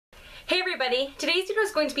Hey everybody! Today's video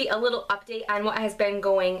is going to be a little update on what has been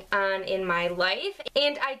going on in my life.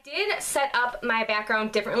 And I did set up my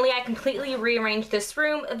background differently. I completely rearranged this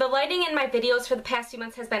room. The lighting in my videos for the past few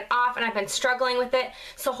months has been off and I've been struggling with it.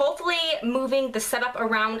 So hopefully moving the setup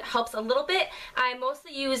around helps a little bit. I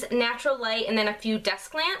mostly use natural light and then a few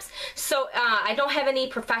desk lamps. So I don't have any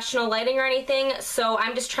professional lighting or anything. So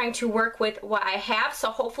I'm just trying to work with what I have.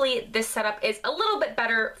 So hopefully this setup is a little bit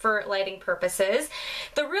better for lighting purposes.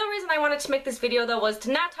 The real reason I wanted to make this video though was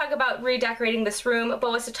to not talk about redecorating this room, but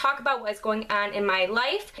was to talk about what is going on in my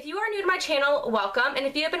life. If you are new to my channel, welcome, and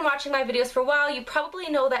if you have been watching my videos for a while, you probably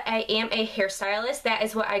know that I am a hairstylist. That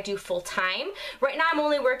is what I do full time. Right now I'm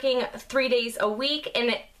only working 3 days a week, and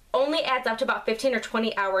it only adds up to about 15 or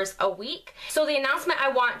 20 hours a week. So the announcement I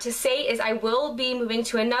want to say is I will be moving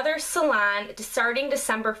to another salon starting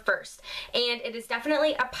December 1st, and it is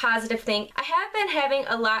definitely a positive thing. I have been having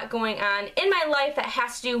a lot going on in my life that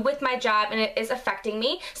has to do with my job, and it is affecting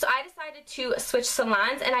me. So I decided to switch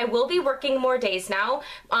salons, and I will be working more days now,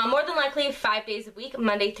 more than likely 5 days a week,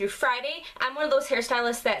 Monday through Friday. I'm one of those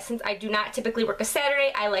hairstylists that since I do not typically work a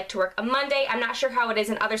Saturday, I like to work a Monday. I'm not sure how it is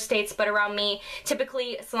in other states, but around me,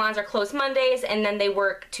 typically salons are closed Mondays and then they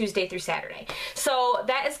work Tuesday through Saturday. So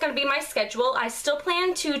that is going to be my schedule. I still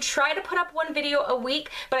plan to try to put up one video a week,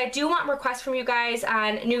 but I do want requests from you guys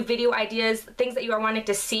on new video ideas, things that you are wanting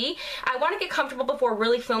to see. I want to get comfortable before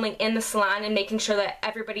really filming in the salon and making sure that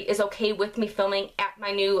everybody is okay with me filming at my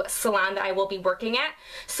new salon that I will be working at.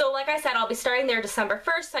 So like I said, I'll be starting there December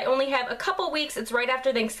 1st. I only have a couple weeks, it's right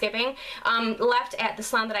after Thanksgiving, left at the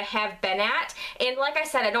salon that I have been at. And like I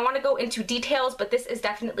said, I don't want to go into details, but this is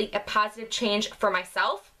definitely a positive change for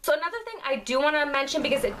myself. So another thing I do want to mention,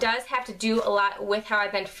 because it does have to do a lot with how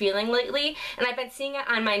I've been feeling lately, and I've been seeing it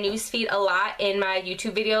on my newsfeed a lot in my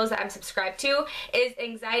YouTube videos that I'm subscribed to, is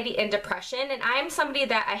anxiety and depression. And I am somebody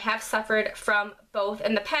that I have suffered from both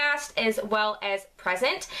in the past as well as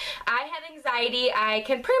present. I have anxiety. I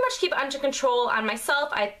can pretty much keep it under control on myself.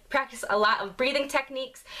 I practice a lot of breathing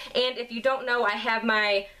techniques, and if you don't know, I have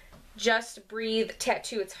my Just Breathe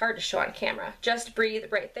tattoo. It's hard to show on camera. Just Breathe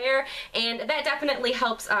right there, and that definitely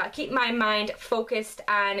helps keep my mind focused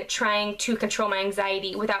on trying to control my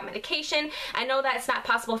anxiety without medication. I know that's not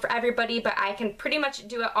possible for everybody, but I can pretty much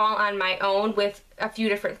do it all on my own with a few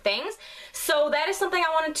different things. So that is something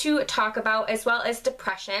I wanted to talk about, as well as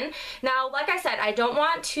depression. Now, like I said, I don't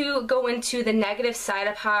want to go into the negative side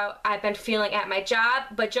of how I've been feeling at my job,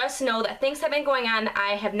 but just know that things have been going on that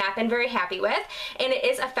I have not been very happy with, and it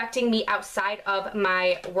is affecting me outside of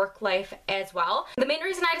my work life as well. The main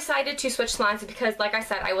reason I decided to switch salons is because, like I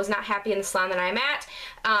said, I was not happy in the salon that I'm at.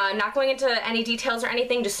 Not going into any details or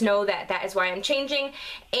anything, just know that that is why I'm changing,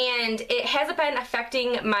 and it has been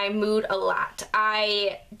affecting my mood a lot.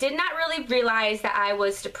 I did not really realize that I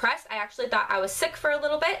was depressed. I actually thought I was sick for a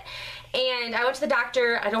little bit, and I went to the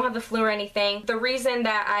doctor. I don't have the flu or anything. The reason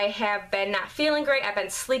that I have been not feeling great, I've been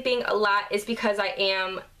sleeping a lot, is because I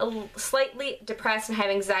am slightly depressed and have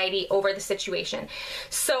anxiety over the situation.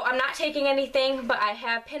 So I'm not taking anything, but I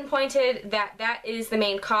have pinpointed that that is the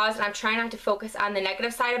main cause, and I'm trying not to focus on the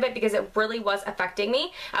negative side of it because it really was affecting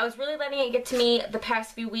me. I was really letting it get to me the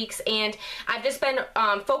past few weeks, and I've just been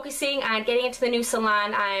focusing on getting into the new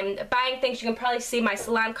salon. I'm buying things. You can probably see my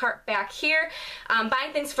salon cart back here.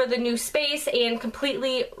 Buying things for the new space and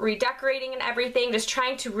completely redecorating and everything, just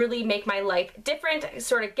trying to really make my life different,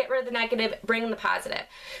 sort of get rid of the negative, bring in the positive.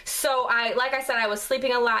 So like I said, I was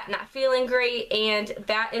sleeping a lot, not feeling great, and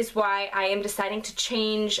that is why I am deciding to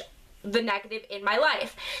change the negative in my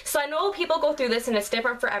life. So I know people go through this and it's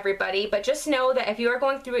different for everybody, but just know that if you are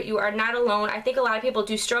going through it, you are not alone. I think a lot of people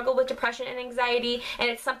do struggle with depression and anxiety, and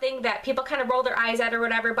it's something that people kind of roll their eyes at or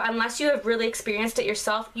whatever, but unless you have really experienced it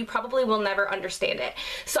yourself, you probably will never understand it.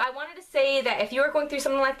 So I wanted to say that if you are going through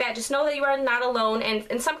something like that, just know that you are not alone, and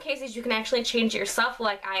in some cases you can actually change it yourself,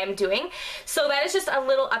 like I am doing. So that is just a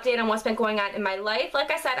little update on what's been going on in my life. Like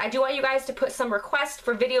I said, I do want you guys to put some requests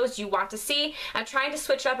for videos you want to see. I'm trying to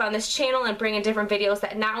switch up on this channel and bring in different videos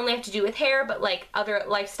that not only have to do with hair, but like other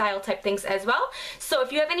lifestyle type things as well. So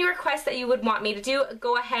if you have any requests that you would want me to do,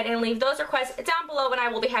 go ahead and leave those requests down below, and I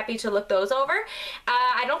will be happy to look those over.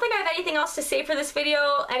 I don't think I have anything else to say for this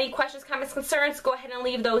video. Any questions, comments, concerns, go ahead and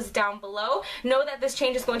leave those down below. Know that this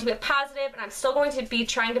change is going to be a positive, and I'm still going to be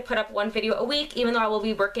trying to put up one video a week, even though I will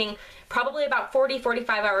be working probably about 40-45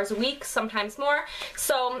 hours a week, sometimes more.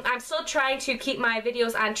 So I'm still trying to keep my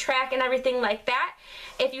videos on track and everything like that.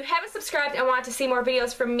 If you haven't subscribed and want to see more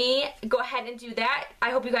videos from me, go ahead and do that. I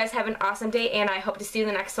hope you guys have an awesome day, and I hope to see you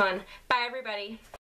in the next one. Bye, everybody.